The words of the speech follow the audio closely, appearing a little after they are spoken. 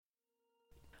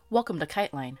Welcome to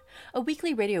KiteLine, a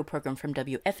weekly radio program from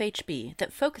WFHB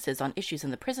that focuses on issues in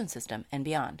the prison system and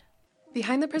beyond.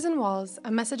 Behind the prison walls,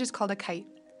 a message is called a kite.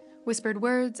 Whispered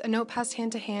words, a note passed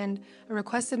hand to hand, a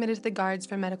request submitted to the guards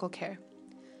for medical care.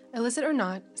 Illicit or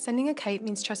not, sending a kite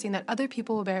means trusting that other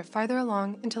people will bear it farther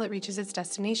along until it reaches its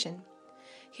destination.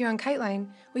 Here on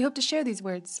KiteLine, we hope to share these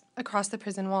words across the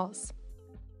prison walls.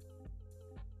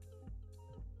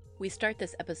 We start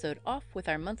this episode off with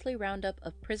our monthly roundup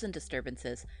of prison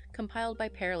disturbances compiled by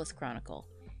Perilous Chronicle.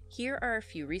 Here are a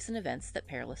few recent events that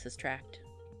Perilous has tracked.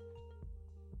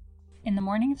 In the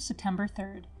morning of September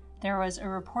 3rd, there was a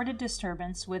reported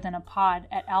disturbance within a pod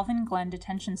at Alvin Glen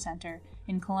Detention Center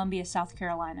in Columbia, South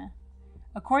Carolina.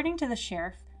 According to the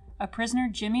sheriff, a prisoner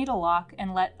jimmied a lock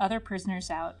and let other prisoners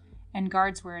out, and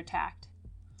guards were attacked.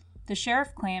 The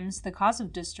sheriff claims the cause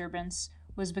of disturbance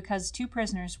was because two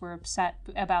prisoners were upset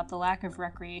about the lack of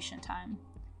recreation time.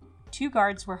 2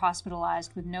 guards were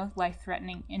hospitalized with no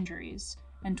life-threatening injuries,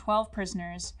 and 12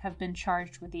 prisoners have been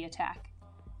charged with the attack.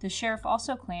 The sheriff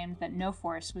also claimed that no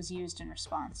force was used in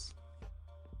response.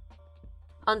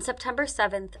 On September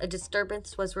 7th, a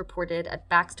disturbance was reported at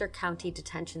Baxter County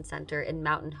Detention Center in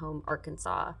Mountain Home,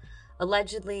 Arkansas.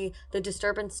 Allegedly, the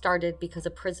disturbance started because a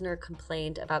prisoner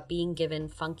complained about being given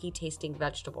funky-tasting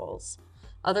vegetables.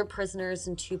 Other prisoners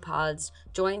in 2 pods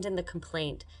joined in the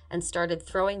complaint and started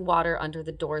throwing water under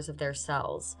the doors of their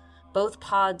cells. Both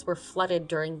pods were flooded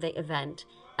during the event,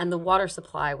 and the water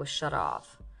supply was shut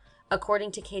off.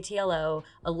 According to KTLO,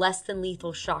 a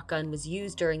less-than-lethal shotgun was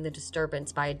used during the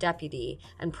disturbance by a deputy,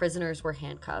 and prisoners were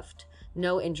handcuffed.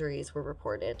 No injuries were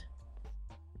reported.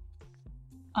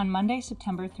 On Monday,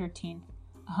 September 13th,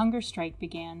 a hunger strike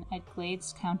began at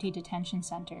Glades County Detention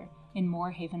Center in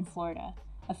Moore Haven, Florida,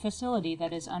 a facility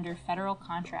that is under federal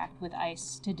contract with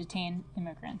ICE to detain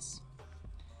immigrants.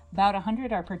 About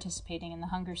 100 are participating in the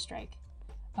hunger strike.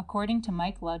 According to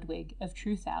Mike Ludwig of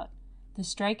Truth Out, the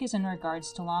strike is in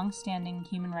regards to long-standing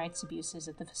human rights abuses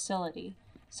at the facility,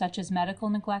 such as medical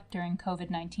neglect during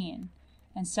COVID-19,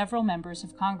 and several members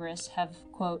of Congress have,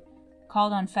 quote,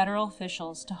 called on federal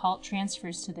officials to halt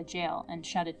transfers to the jail and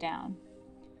shut it down.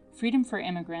 Freedom for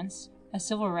Immigrants, a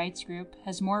civil rights group,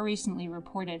 has more recently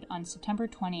reported on September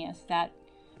 20th that,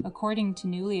 according to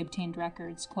newly obtained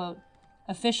records, quote,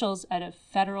 officials at a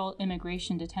federal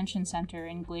immigration detention center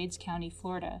in Glades County,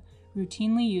 Florida,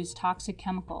 routinely use toxic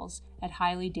chemicals at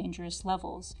highly dangerous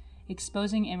levels,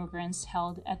 exposing immigrants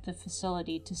held at the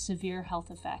facility to severe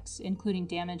health effects, including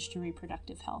damage to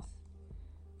reproductive health.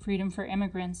 Freedom for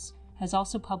Immigrants has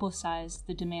also publicized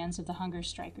the demands of the hunger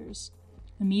strikers: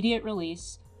 immediate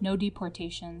release, no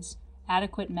deportations,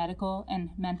 adequate medical and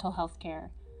mental health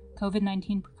care,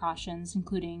 COVID-19 precautions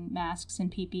including masks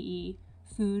and PPE,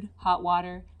 food, hot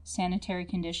water, sanitary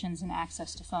conditions, and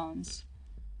access to phones.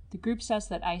 The group says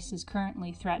that ICE is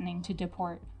currently threatening to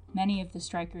deport many of the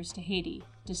strikers to Haiti,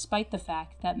 despite the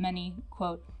fact that many,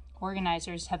 quote,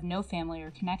 organizers have no family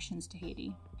or connections to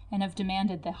Haiti, and have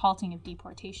demanded the halting of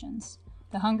deportations.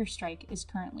 The hunger strike is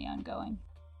currently ongoing.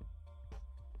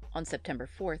 On September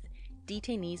 4th,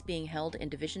 detainees being held in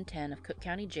Division 10 of Cook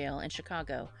County Jail in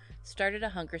Chicago started a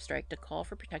hunger strike to call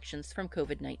for protections from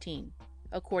COVID-19.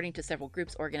 According to several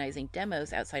groups organizing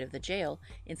demos outside of the jail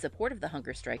in support of the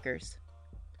hunger strikers,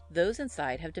 those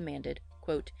inside have demanded,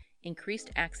 quote, increased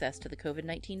access to the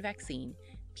COVID-19 vaccine,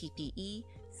 PPE,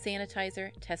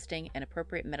 sanitizer, testing, and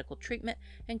appropriate medical treatment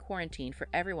and quarantine for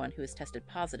everyone who is tested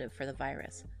positive for the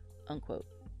virus, unquote.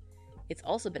 It's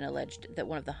also been alleged that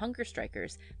one of the hunger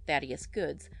strikers, Thaddeus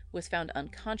Goods, was found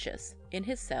unconscious in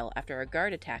his cell after a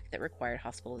guard attack that required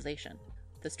hospitalization.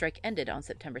 The strike ended on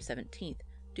September 17th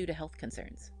due to health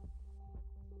concerns.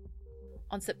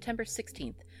 On September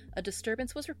 16th, a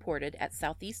disturbance was reported at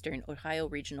Southeastern Ohio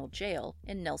Regional Jail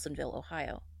in Nelsonville,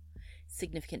 Ohio.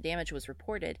 Significant damage was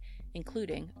reported,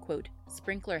 including, quote,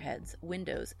 sprinkler heads,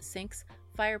 windows, sinks,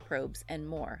 fire probes, and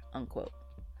more, unquote.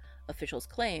 Officials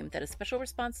claim that a special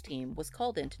response team was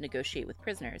called in to negotiate with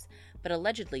prisoners, but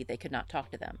allegedly they could not talk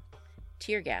to them.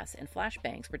 Tear gas and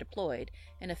flashbangs were deployed,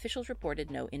 and officials reported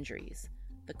no injuries.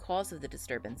 The cause of the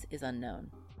disturbance is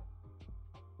unknown.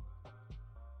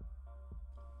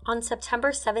 On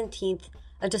September 17th,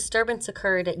 a disturbance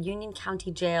occurred at Union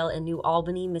County Jail in New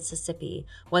Albany, Mississippi,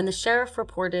 when the sheriff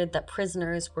reported that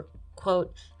prisoners were,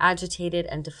 quote, agitated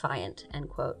and defiant, end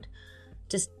quote.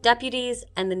 Deputies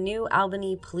and the New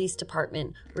Albany Police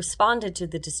Department responded to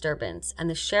the disturbance, and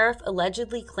the sheriff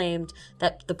allegedly claimed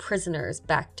that the prisoners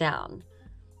backed down.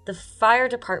 The fire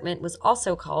department was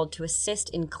also called to assist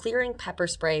in clearing pepper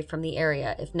spray from the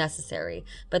area if necessary,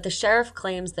 but the sheriff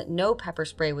claims that no pepper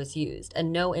spray was used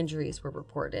and no injuries were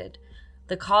reported.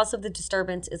 The cause of the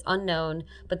disturbance is unknown,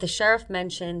 but the sheriff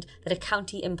mentioned that a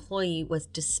county employee was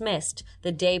dismissed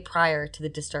the day prior to the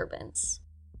disturbance.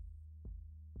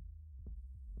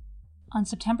 On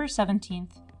September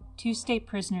 17th, 2 state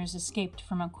prisoners escaped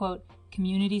from a, quote,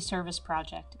 community service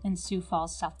project in Sioux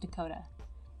Falls, South Dakota.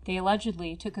 They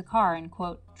allegedly took a car and,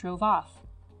 quote, drove off.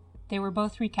 They were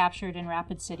both recaptured in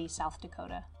Rapid City, South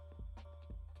Dakota.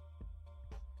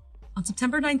 On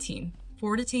September 19,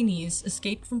 4 detainees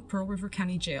escaped from Pearl River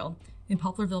County Jail in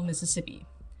Poplarville, Mississippi.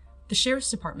 The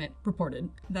Sheriff's Department reported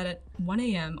that at 1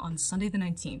 a.m. on Sunday the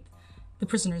 19th, the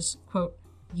prisoners, quote,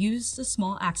 used a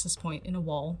small access point in a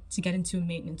wall to get into a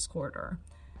maintenance corridor,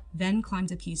 then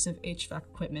climbed a piece of HVAC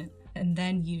equipment, and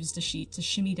then used a sheet to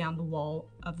shimmy down the wall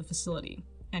of the facility,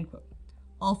 end quote.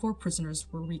 All 4 prisoners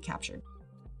were recaptured.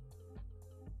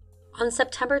 On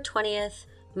September 20th,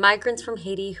 migrants from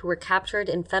Haiti who were captured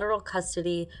in federal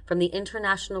custody from the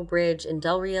International Bridge in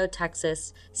Del Rio,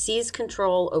 Texas, seized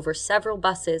control over several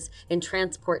buses in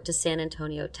transport to San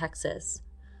Antonio, Texas.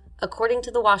 According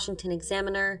to the Washington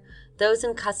Examiner, those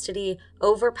in custody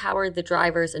overpowered the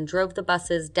drivers and drove the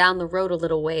buses down the road a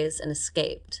little ways and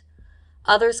escaped.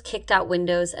 Others kicked out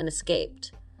windows and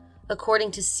escaped.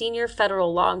 According to senior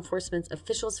federal law enforcement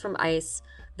officials from ICE,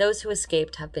 those who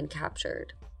escaped have been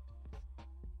captured.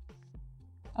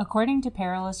 According to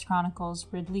Perilous Chronicles'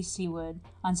 Ridley Seawood,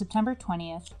 on September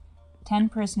 20th, 10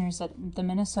 prisoners at the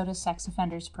Minnesota Sex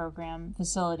Offenders Program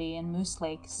facility in Moose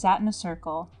Lake sat in a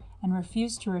circle and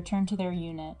refused to return to their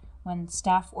unit when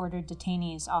staff ordered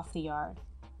detainees off the yard.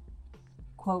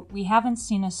 Quote, "We haven't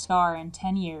seen a star in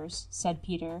 10 years, said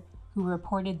Peter, who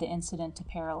reported the incident to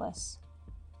Perilous.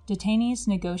 Detainees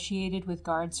negotiated with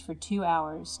guards for 2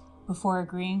 hours before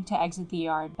agreeing to exit the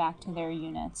yard back to their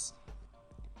units.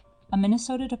 A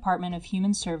Minnesota Department of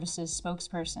Human Services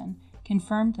spokesperson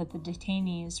confirmed that the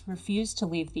detainees refused to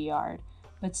leave the yard,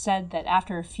 but said that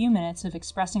after a few minutes of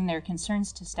expressing their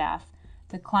concerns to staff,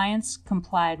 the clients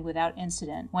complied without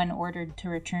incident when ordered to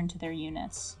return to their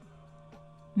units.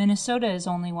 Minnesota is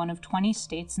only one of 20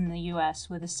 states in the U.S.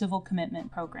 with a civil commitment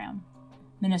program.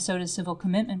 Minnesota's civil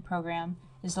commitment program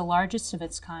is the largest of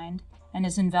its kind and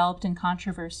is enveloped in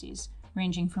controversies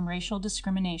ranging from racial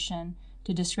discrimination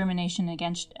to discrimination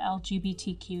against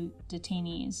LGBTQ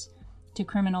detainees to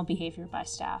criminal behavior by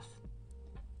staff.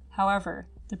 However,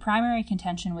 the primary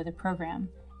contention with the program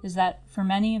is that for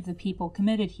many of the people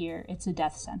committed here, it's a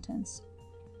death sentence.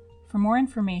 For more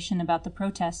information about the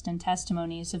protest and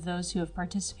testimonies of those who have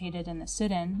participated in the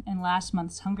sit-in and last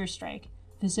month's hunger strike,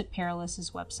 visit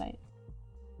Perilous's website.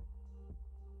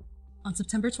 On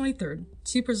September 23rd,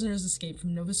 2 prisoners escaped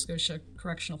from Nova Scotia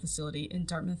Correctional Facility in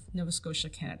Dartmouth, Nova Scotia,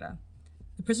 Canada.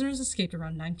 The prisoners escaped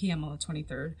around 9 p.m. on the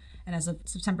 23rd, and as of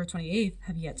September 28th,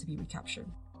 have yet to be recaptured.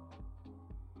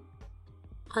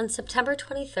 On September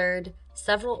 23rd,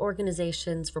 several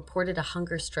organizations reported a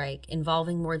hunger strike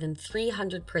involving more than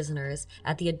 300 prisoners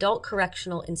at the adult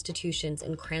correctional institutions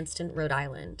in Cranston, Rhode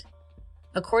Island.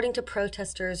 According to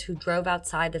protesters who drove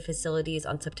outside the facilities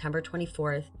on September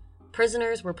 24th,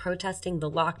 prisoners were protesting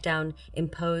the lockdown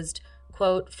imposed,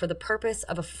 quote, for the purpose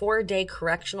of a 4-day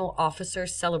correctional officer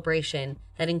celebration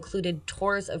that included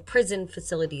tours of prison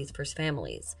facilities for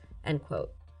families, end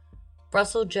quote.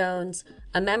 Russell Jones,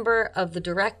 a member of the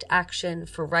Direct Action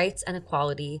for Rights and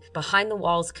Equality Behind the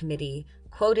Walls Committee,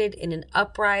 quoted in an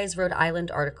Uprise Rhode Island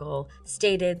article,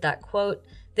 stated that, quote,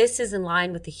 this is in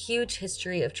line with the huge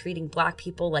history of treating Black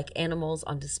people like animals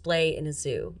on display in a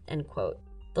zoo, end quote.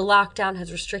 The lockdown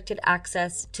has restricted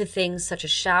access to things such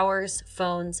as showers,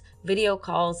 phones, video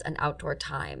calls, and outdoor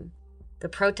time. The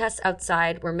protests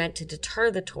outside were meant to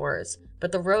deter the tours,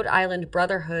 but the Rhode Island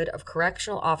Brotherhood of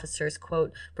Correctional Officers,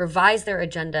 quote, revised their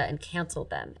agenda and canceled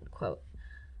them, end quote.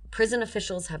 Prison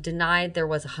officials have denied there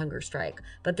was a hunger strike,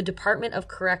 but the Department of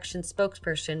Corrections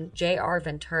spokesperson, J.R.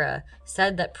 Ventura,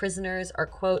 said that prisoners are,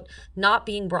 quote, not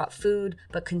being brought food,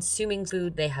 but consuming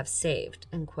food they have saved,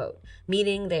 end quote,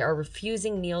 meaning they are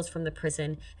refusing meals from the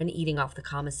prison and eating off the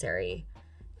commissary.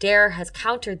 DARE has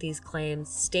countered these claims,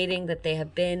 stating that they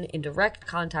have been in direct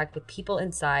contact with people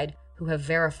inside who have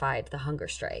verified the hunger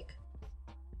strike.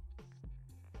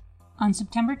 On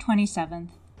September 27th,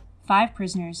 5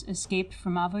 prisoners escaped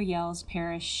from Avoyelles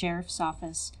Parish Sheriff's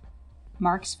Office,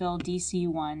 Marksville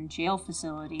DC-1 jail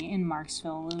facility in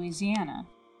Marksville, Louisiana.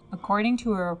 According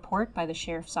to a report by the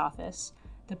Sheriff's Office,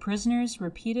 the prisoners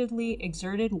repeatedly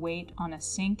exerted weight on a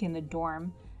sink in the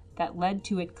dorm that led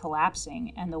to it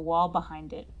collapsing and the wall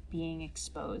behind it being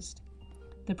exposed.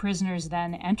 The prisoners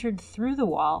then entered through the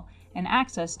wall and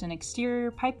accessed an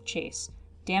exterior pipe chase,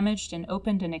 damaged and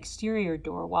opened an exterior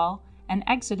door wall, and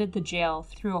exited the jail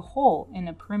through a hole in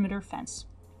a perimeter fence.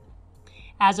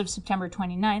 As of September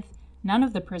 29th, none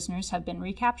of the prisoners have been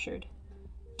recaptured.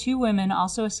 2 women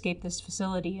also escaped this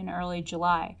facility in early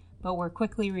July, but were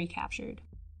quickly recaptured.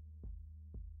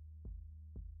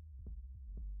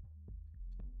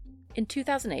 In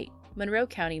 2008, Monroe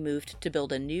County moved to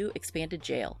build a new expanded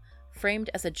jail,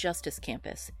 framed as a justice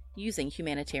campus, using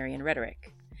humanitarian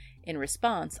rhetoric. In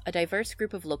response, a diverse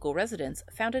group of local residents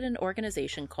founded an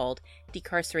organization called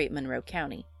Decarcerate Monroe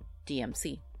County,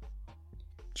 DMC.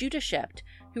 Judah Shept,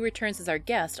 who returns as our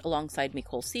guest alongside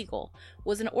Nicole Siegel,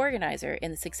 was an organizer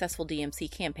in the successful DMC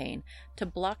campaign to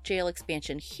block jail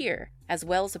expansion here, as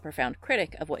well as a profound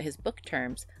critic of what his book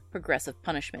terms progressive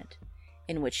punishment,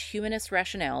 in which humanist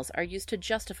rationales are used to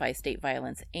justify state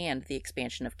violence and the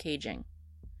expansion of caging.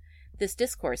 This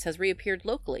discourse has reappeared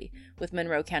locally, with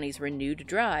Monroe County's renewed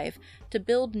drive to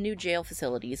build new jail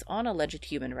facilities on alleged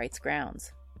human rights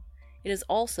grounds. It is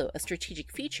also a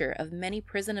strategic feature of many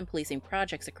prison and policing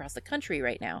projects across the country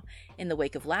right now in the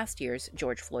wake of last year's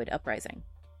George Floyd uprising.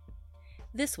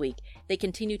 This week, they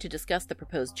continue to discuss the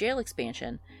proposed jail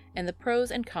expansion and the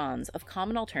pros and cons of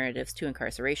common alternatives to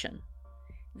incarceration.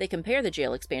 They compare the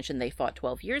jail expansion they fought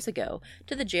 12 years ago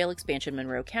to the jail expansion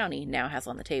Monroe County now has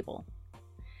on the table.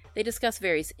 They discuss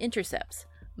various intercepts,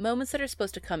 moments that are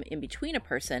supposed to come in between a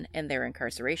person and their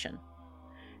incarceration.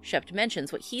 Shept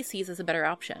mentions what he sees as a better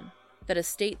option, that a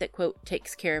state that, quote,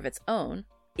 takes care of its own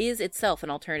is itself an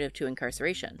alternative to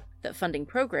incarceration, that funding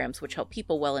programs which help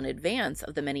people well in advance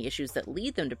of the many issues that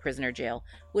lead them to prison or jail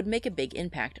would make a big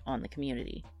impact on the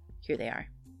community. Here they are.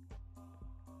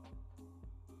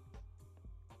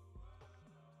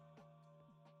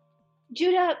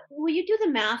 Judah, will you do the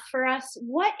math for us?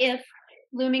 What if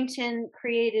Bloomington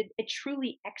created a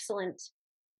truly excellent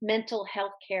mental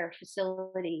health care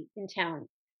facility in town,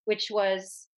 which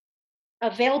was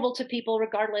available to people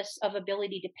regardless of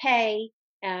ability to pay,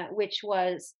 which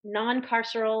was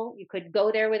non-carceral? You could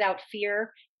go there without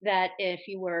fear that if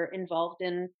you were involved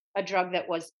in a drug that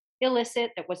was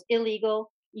illicit, that was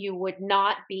illegal, you would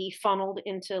not be funneled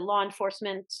into law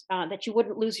enforcement, that you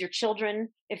wouldn't lose your children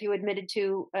if you admitted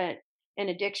to an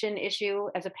addiction issue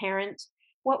as a parent.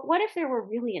 What if there were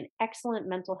really an excellent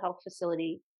mental health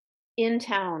facility in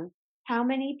town? How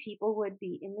many people would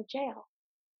be in the jail?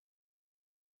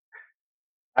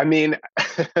 I mean,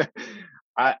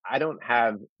 I don't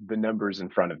have the numbers in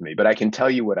front of me, but I can tell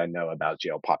you what I know about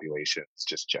jail populations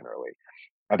just generally.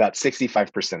 About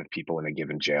 65% of people in a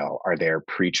given jail are there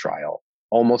pre-trial,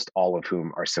 almost all of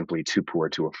whom are simply too poor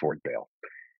to afford bail.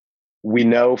 We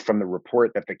know from the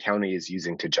report that the county is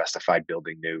using to justify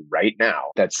building new right now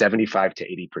that 75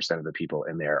 to 80% of the people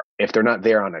in there, if they're not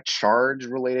there on a charge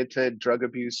related to drug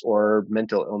abuse or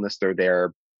mental illness, they're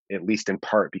there at least in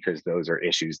part because those are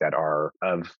issues that are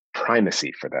of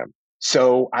primacy for them.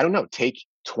 So I don't know, take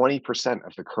 20%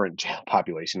 of the current jail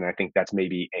population. I think that's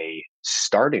maybe a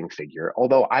starting figure,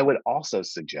 although I would also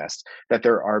suggest that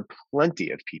there are plenty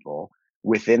of people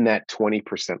within that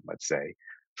 20%, let's say,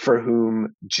 for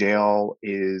whom jail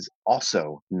is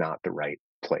also not the right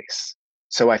place.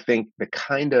 So I think the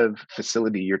kind of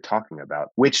facility you're talking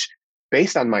about, which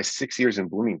based on my 6 years in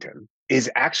Bloomington, is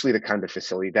actually the kind of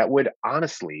facility that would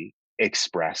honestly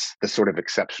express the sort of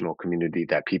exceptional community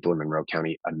that people in Monroe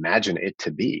County imagine it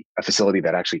to be, a facility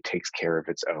that actually takes care of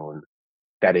its own,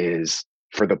 that is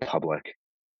for the public,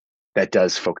 that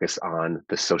does focus on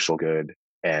the social good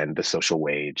and the social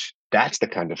wage. That's the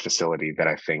kind of facility that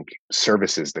I think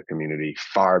services the community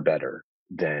far better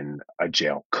than a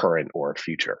jail, current or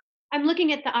future. I'm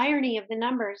looking at the irony of the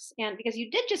numbers, and because you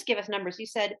did just give us numbers, you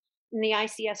said in the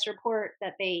ICS report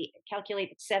that they calculate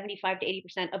that 75 to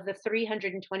 80% of the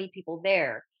 320 people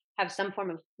there have some form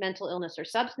of mental illness or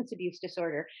substance abuse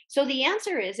disorder. So the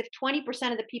answer is, if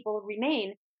 20% of the people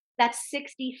remain, that's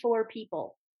 64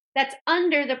 people. That's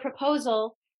under the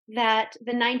proposal that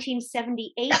the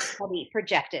 1978 study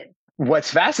projected.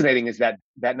 What's fascinating is that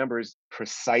that number is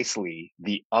precisely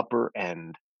the upper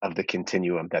end of the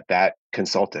continuum that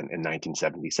consultant in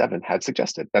 1977 had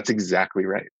suggested. That's exactly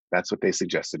right. That's what they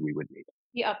suggested we would need.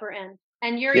 The upper end.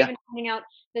 And you're even pointing out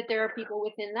that there are people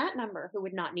within that number who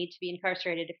would not need to be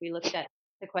incarcerated if we looked at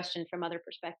the question from other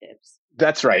perspectives.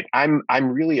 That's right. I'm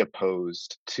really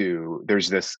opposed to, there's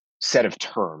this set of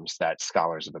terms that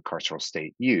scholars of the carceral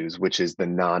state use, which is the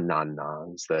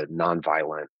non-non-nons, the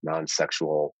non-violent,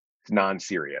 non-sexual,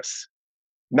 non-serious.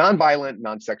 Non-violent,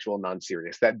 non-sexual,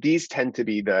 non-serious, that these tend to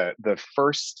be the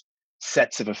first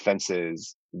sets of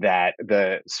offenses that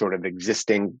the sort of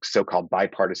existing so-called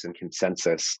bipartisan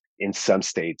consensus in some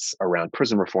states around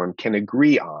prison reform can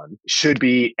agree on should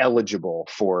be eligible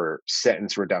for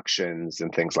sentence reductions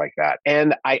and things like that.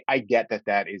 And I get that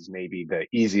that is maybe the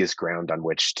easiest ground on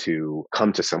which to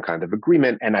come to some kind of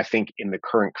agreement. And I think in the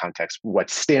current context,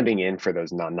 what's standing in for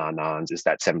those non-nons is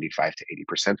that 75 to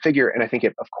 80% figure. And I think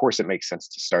of course, it makes sense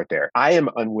to start there. I am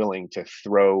unwilling to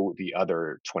throw the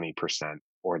other 20%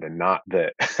 or the not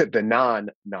the the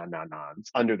non-nons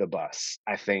under the bus.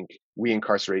 I think we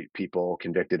incarcerate people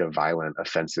convicted of violent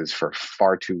offenses for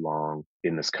far too long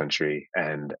in this country.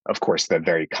 And of course, the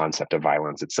very concept of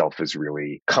violence itself is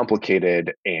really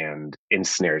complicated and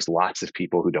ensnares lots of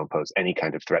people who don't pose any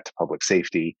kind of threat to public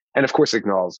safety. And of course,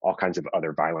 ignores all kinds of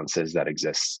other violences that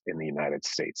exist in the United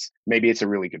States. Maybe it's a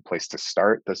really good place to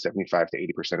start, those 75 to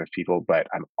 80% of people, but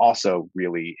I'm also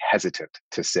really hesitant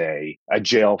to say a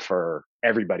jail for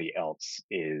everybody else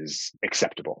is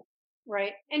acceptable.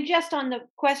 Right. And just on the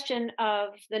question of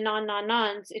the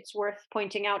non-nons, it's worth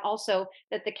pointing out also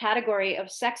that the category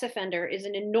of sex offender is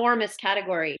an enormous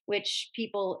category, which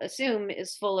people assume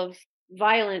is full of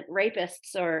violent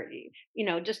rapists or,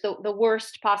 just the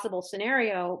worst possible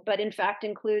scenario, but in fact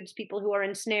includes people who are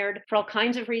ensnared for all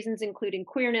kinds of reasons, including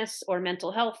queerness or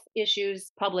mental health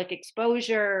issues, public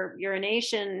exposure,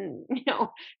 urination,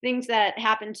 things that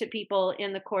happen to people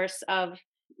in the course of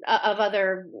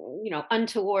other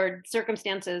untoward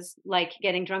circumstances, like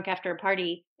getting drunk after a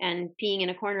party and peeing in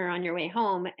a corner on your way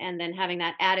home, and then having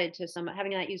that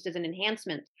having that used as an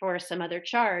enhancement for some other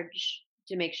charge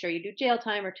to make sure you do jail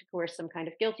time or to coerce some kind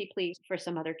of guilty plea for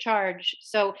some other charge.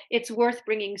 So it's worth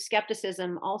bringing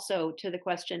skepticism also to the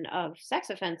question of sex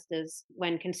offenses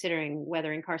when considering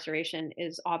whether incarceration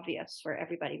is obvious for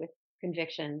everybody with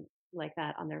conviction like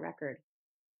that on their record.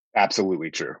 Absolutely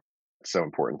true. So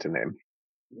important to name.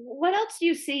 What else do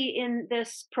you see in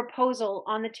this proposal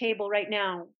on the table right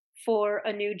now for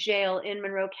a new jail in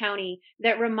Monroe County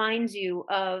that reminds you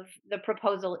of the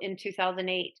proposal in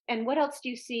 2008? And what else do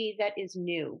you see that is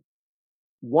new?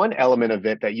 One element of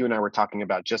it that you and I were talking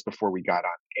about just before we got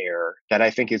on air that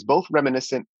I think is both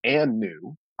reminiscent and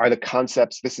new are the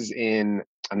concepts. This is in,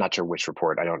 I'm not sure which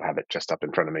report, I don't have it just up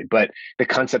in front of me, but the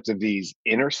concepts of these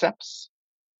intercepts.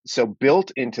 So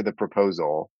built into the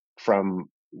proposal from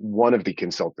one of the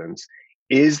consultants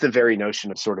is the very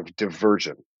notion of sort of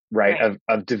diversion, right?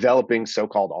 Of developing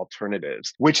so-called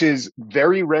alternatives, which is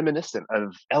very reminiscent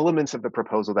of elements of the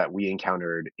proposal that we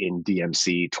encountered in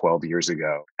DMC 12 years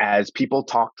ago, as people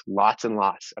talked lots and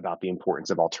lots about the importance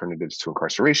of alternatives to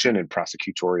incarceration and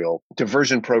prosecutorial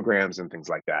diversion programs and things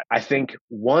like that. I think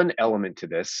one element to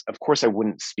this, of course, I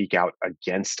wouldn't speak out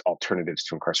against alternatives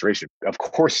to incarceration. Of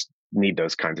course, need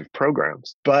those kinds of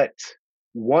programs, but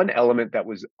one element that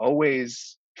was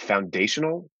always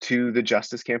foundational to the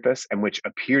Justice Campus and which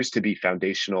appears to be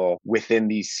foundational within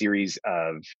these series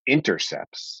of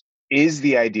intercepts is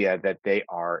the idea that they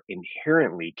are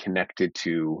inherently connected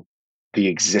to the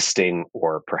existing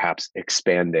or perhaps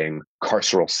expanding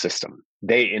carceral system.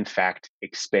 They, in fact,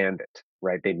 expand it,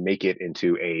 right? They make it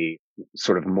into a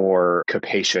sort of more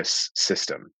capacious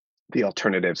system. The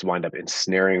alternatives wind up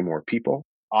ensnaring more people.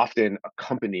 Often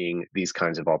accompanying these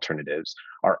kinds of alternatives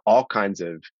are all kinds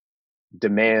of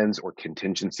demands or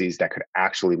contingencies that could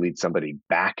actually lead somebody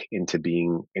back into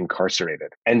being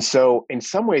incarcerated. And so in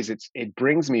some ways, it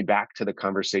brings me back to the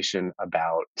conversation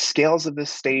about scales of the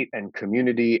state and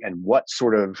community and what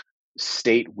sort of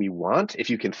state we want. If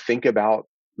you can think about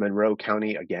Monroe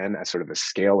County, again, as sort of a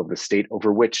scale of the state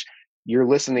over which your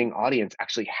listening audience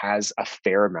actually has a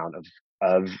fair amount of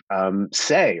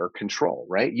say or control,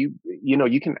 right? You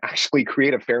can actually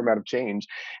create a fair amount of change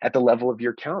at the level of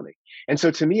your county. And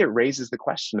so to me, it raises the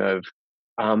question of,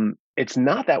 it's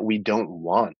not that we don't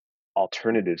want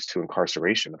alternatives to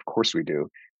incarceration. Of course we do.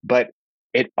 But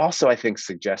it also, I think,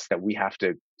 suggests that we have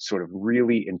to sort of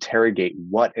really interrogate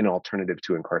what an alternative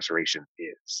to incarceration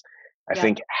is. I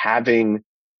think having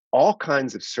all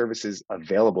kinds of services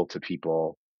available to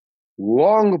people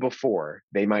long before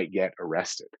they might get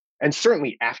arrested. And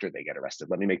certainly after they get arrested,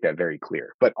 let me make that very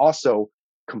clear, but also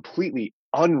completely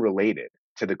unrelated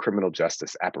to the criminal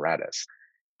justice apparatus,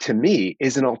 to me,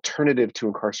 is an alternative to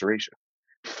incarceration.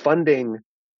 Funding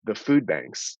the food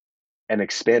banks and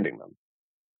expanding them,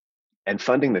 and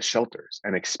funding the shelters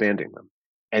and expanding them,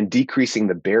 and decreasing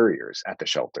the barriers at the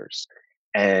shelters,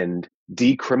 and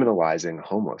decriminalizing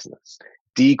homelessness,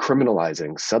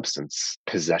 decriminalizing substance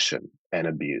possession and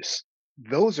abuse.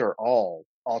 Those are all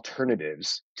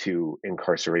alternatives to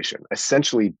incarceration,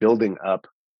 essentially building up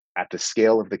at the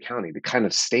scale of the county, the kind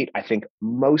of state I think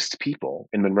most people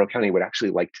in Monroe County would actually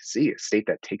like to see, a state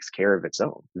that takes care of its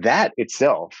own. That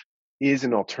itself is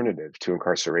an alternative to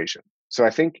incarceration. So I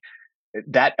think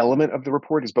that element of the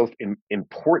report is both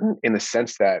important in the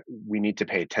sense that we need to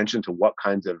pay attention to what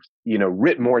kinds of,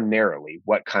 writ more narrowly,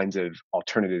 what kinds of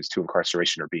alternatives to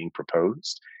incarceration are being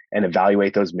proposed and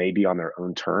evaluate those maybe on their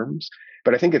own terms.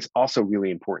 But I think it's also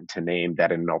really important to name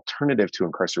that an alternative to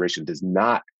incarceration does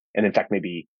not, and in fact,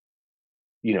 maybe,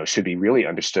 should be really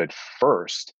understood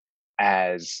first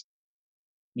as,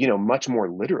 much more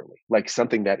literally, like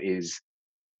something that is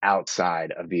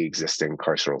outside of the existing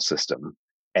carceral system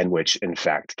and which in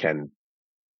fact can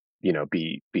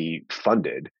be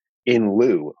funded in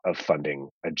lieu of funding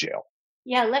a jail.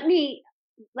 Yeah, let me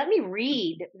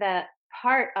read the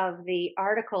part of the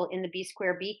article in the B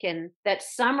Square Beacon that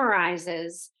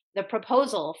summarizes the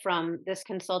proposal from this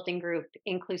consulting group,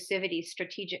 Inclusivity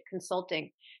Strategic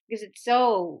Consulting, because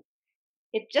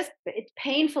it's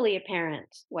painfully apparent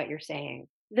what you're saying.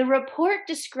 The report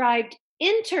described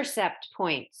intercept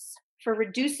points for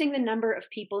reducing the number of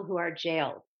people who are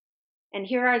jailed. And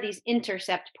here are these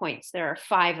intercept points. There are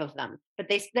 5 of them, but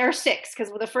there are 6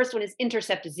 because the first one is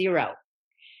intercept 0.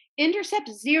 Intercept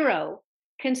 0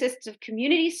 consists of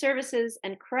community services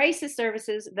and crisis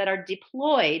services that are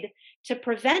deployed to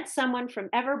prevent someone from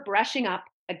ever brushing up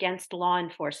against law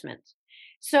enforcement.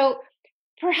 So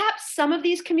perhaps some of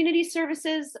these community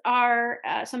services are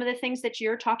some of the things that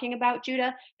you're talking about,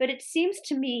 Judah, but it seems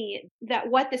to me that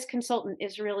what this consultant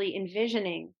is really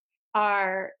envisioning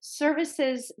are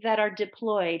services that are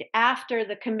deployed after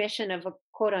the commission of a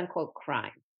quote unquote crime,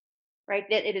 right?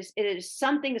 That it is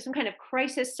something, some kind of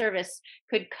crisis service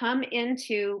could come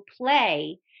into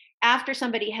play after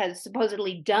somebody has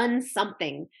supposedly done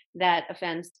something that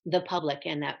offends the public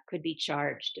and that could be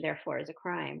charged, therefore, as a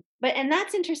crime. And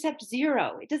that's intercept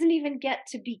 0. It doesn't even get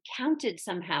to be counted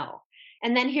somehow.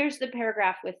 And then here's the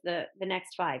paragraph with the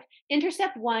next 5.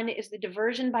 Intercept 1 is the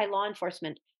diversion by law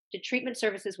enforcement to treatment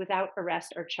services without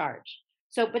arrest or charge.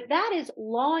 But that is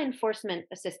law enforcement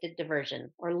assisted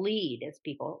diversion, or LEAD, as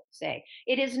people say.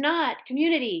 It is not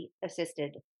community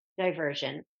assisted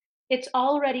diversion. It's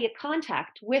already a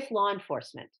contact with law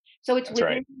enforcement. So it's That's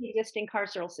within right. the existing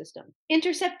carceral system.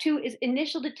 Intercept 2 is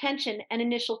initial detention and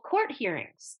initial court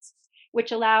hearings,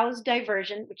 which allow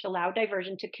diversion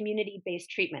to community-based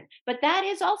treatment. But that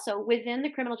is also within the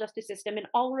criminal justice system and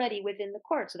already within the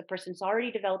court. So the person's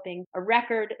already developing a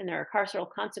record and there are carceral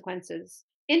consequences.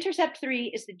 Intercept 3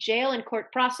 is the jail and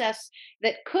court process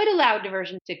that could allow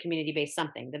diversion to community-based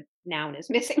something. The noun is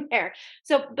missing there.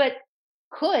 But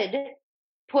could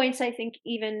points, I think,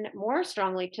 even more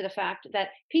strongly to the fact that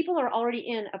people are already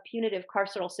in a punitive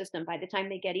carceral system by the time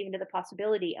they get even to the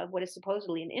possibility of what is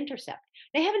supposedly an intercept.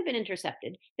 They haven't been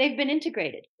intercepted. They've been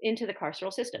integrated into the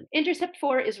carceral system. Intercept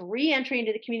 4 is re-entry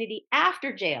into the community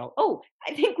after jail. Oh,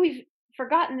 I think we've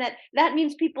forgotten that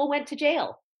means people went to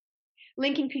jail,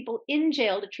 linking people in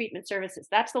jail to treatment services.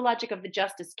 That's the logic of the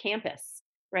justice campus,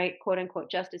 right? Quote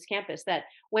unquote justice campus, that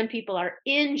when people are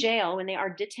in jail, when they are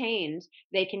detained,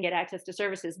 they can get access to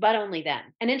services, but only then.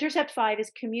 And Intercept 5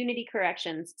 is community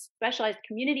corrections, specialized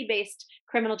community-based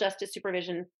criminal justice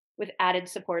supervision with added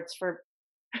supports for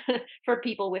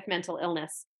people with mental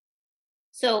illness.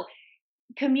 So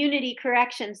community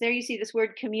corrections, there you see this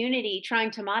word community trying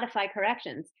to modify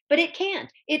corrections, but it can't.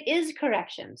 It is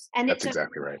corrections. And That's it's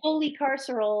exactly a right. fully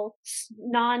carceral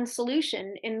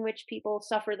non-solution in which people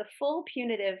suffer the full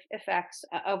punitive effects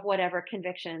of whatever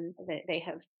conviction that they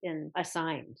have been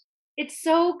assigned. It's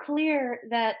so clear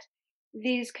that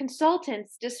these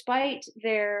consultants, despite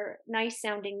their nice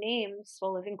sounding names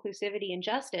full of inclusivity and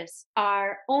justice,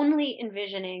 are only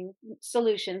envisioning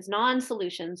solutions,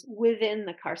 non-solutions within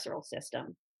the carceral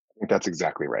system. I think that's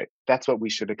exactly right. That's what we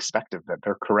should expect of them.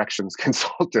 They're corrections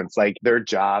consultants. Like, their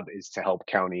job is to help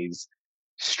counties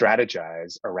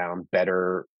strategize around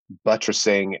better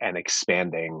buttressing and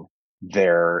expanding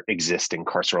their existing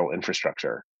carceral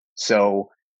infrastructure. So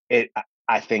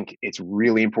I think it's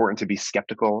really important to be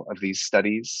skeptical of these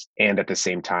studies and at the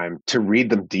same time to read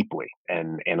them deeply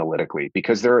and analytically,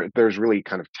 because there's really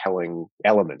kind of telling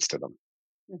elements to them.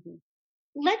 Mm-hmm.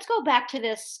 Let's go back to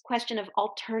this question of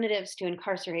alternatives to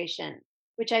incarceration,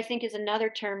 which I think is another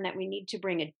term that we need to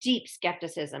bring a deep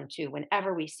skepticism to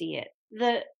whenever we see it.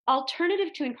 The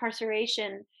alternative to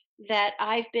incarceration that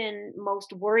I've been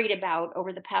most worried about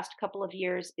over the past couple of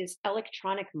years is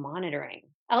electronic monitoring.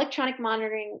 Electronic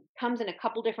monitoring comes in a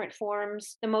couple different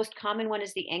forms. The most common one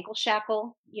is the ankle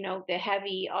shackle, the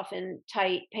heavy, often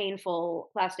tight,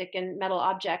 painful plastic and metal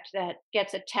object that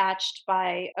gets attached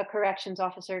by a corrections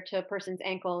officer to a person's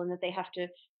ankle and that they have to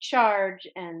charge,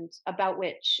 and about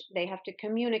which they have to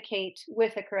communicate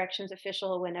with a corrections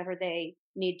official whenever they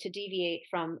need to deviate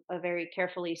from a very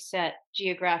carefully set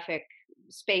geographic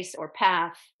space or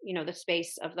path, the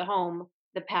space of the home,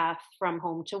 the path from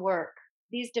home to work.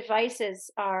 These devices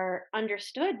are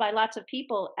understood by lots of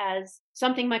people as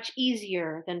something much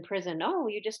easier than prison. Oh,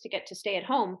 you just get to stay at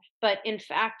home. But in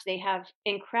fact, they have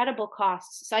incredible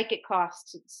costs, psychic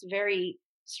costs. It's very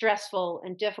stressful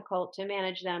and difficult to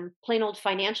manage them. Plain old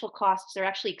financial costs are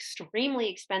actually extremely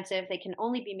expensive. They can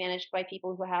only be managed by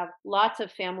people who have lots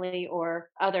of family or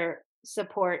other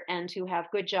support and who have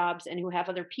good jobs and who have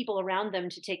other people around them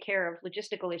to take care of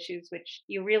logistical issues, which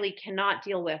you really cannot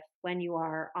deal with when you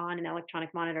are on an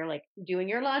electronic monitor, like doing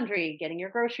your laundry, getting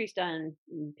your groceries done,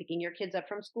 picking your kids up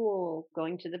from school,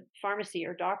 going to the pharmacy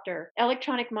or doctor.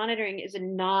 Electronic monitoring is a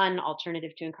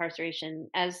non-alternative to incarceration.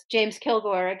 As James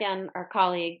Kilgore, again, our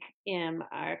colleague,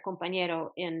 our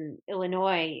compañero in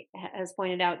Illinois, has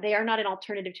pointed out, they are not an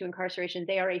alternative to incarceration.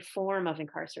 They are a form of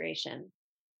incarceration.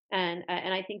 And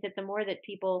I think that the more that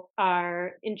people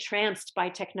are entranced by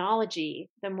technology,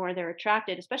 the more they're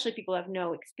attracted, especially people who have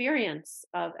no experience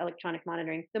of electronic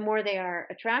monitoring, the more they are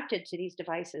attracted to these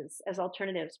devices as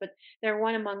alternatives. But they're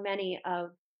one among many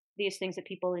of these things that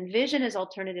people envision as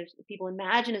alternatives, that people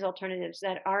imagine as alternatives,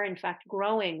 that are in fact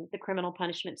growing the criminal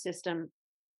punishment system.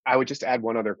 I would just add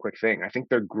one other quick thing. I think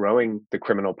they're growing the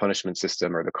criminal punishment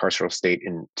system or the carceral state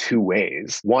in two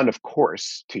ways. One, of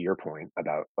course, to your point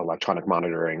about electronic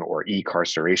monitoring or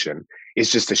e-carceration,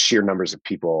 is just the sheer numbers of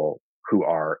people who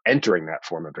are entering that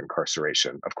form of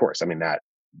incarceration. Of course, I mean that,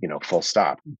 full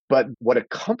stop. But what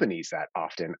accompanies that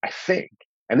often, I think,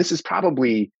 and this is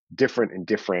probably different in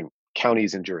different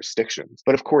counties and jurisdictions,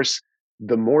 but of course,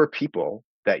 the more people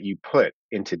that you put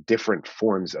into different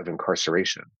forms of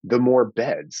incarceration, the more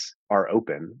beds are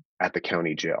open at the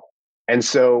county jail. And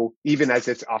so even as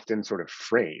it's often sort of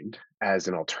framed as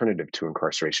an alternative to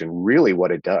incarceration, really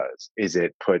what it does is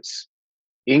it puts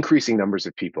increasing numbers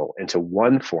of people into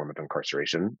one form of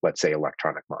incarceration, let's say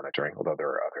electronic monitoring, although there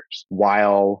are others,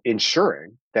 while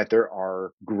ensuring that there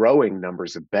are growing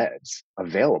numbers of beds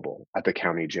available at the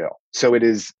county jail. So it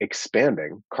is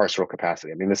expanding carceral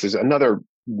capacity. I mean, this is another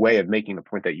way of making the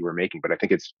point that you were making, but I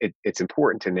think it's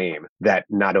important to name that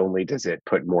not only does it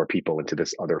put more people into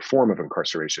this other form of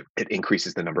incarceration, it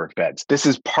increases the number of beds. This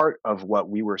is part of what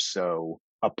we were so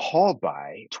appalled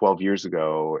by 12 years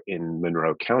ago in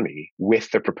Monroe County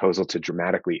with the proposal to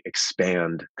dramatically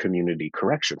expand community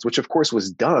corrections, which of course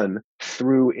was done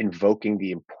through invoking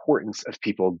the importance of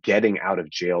people getting out of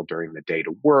jail during the day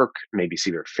to work, maybe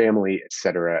see their family, et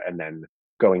cetera, and then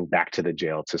going back to the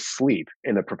jail to sleep.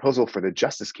 In the proposal for the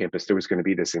Justice Campus, there was going to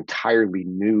be this entirely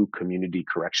new community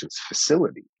corrections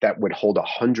facility that would hold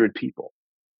 100 people.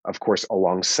 Of course,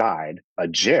 alongside a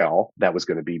jail that was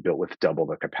going to be built with double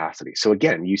the capacity. So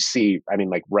again, you see, I mean,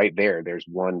 like right there's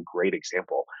one great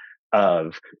example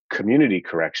of community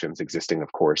corrections existing,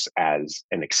 of course, as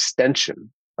an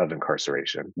extension of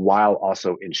incarceration, while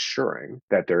also ensuring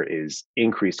that there is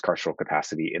increased carceral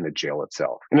capacity in the jail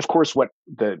itself. And of course, what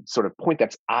the sort of point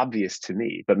that's obvious to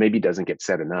me, but maybe doesn't get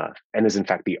said enough, and is in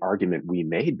fact the argument we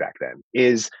made back then,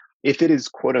 is if it is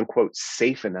quote unquote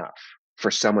safe enough for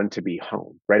someone to be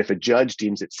home, right? If a judge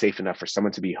deems it safe enough for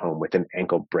someone to be home with an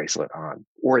ankle bracelet on,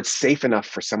 or it's safe enough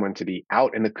for someone to be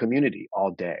out in the community all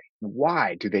day,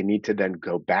 why do they need to then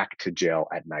go back to jail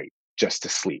at night just to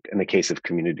sleep in the case of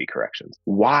community corrections?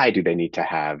 Why do they need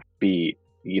to be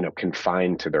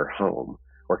confined to their home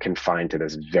or confined to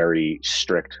this very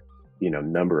strict,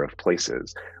 number of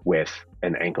places with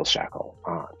an ankle shackle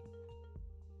on?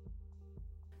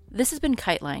 This has been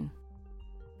KiteLine.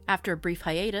 After a brief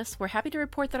hiatus, we're happy to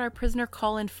report that our prisoner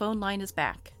call-in phone line is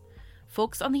back.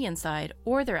 Folks on the inside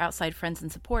or their outside friends and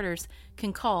supporters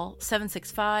can call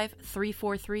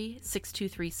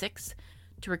 765-343-6236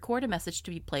 to record a message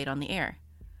to be played on the air.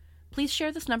 Please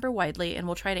share this number widely and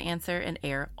we'll try to answer and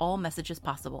air all messages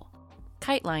possible.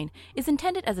 KiteLine is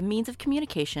intended as a means of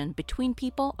communication between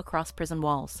people across prison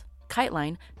walls.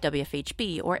 KiteLine,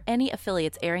 WFHB, or any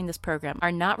affiliates airing this program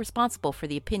are not responsible for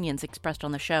the opinions expressed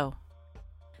on the show.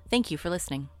 Thank you for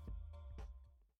listening.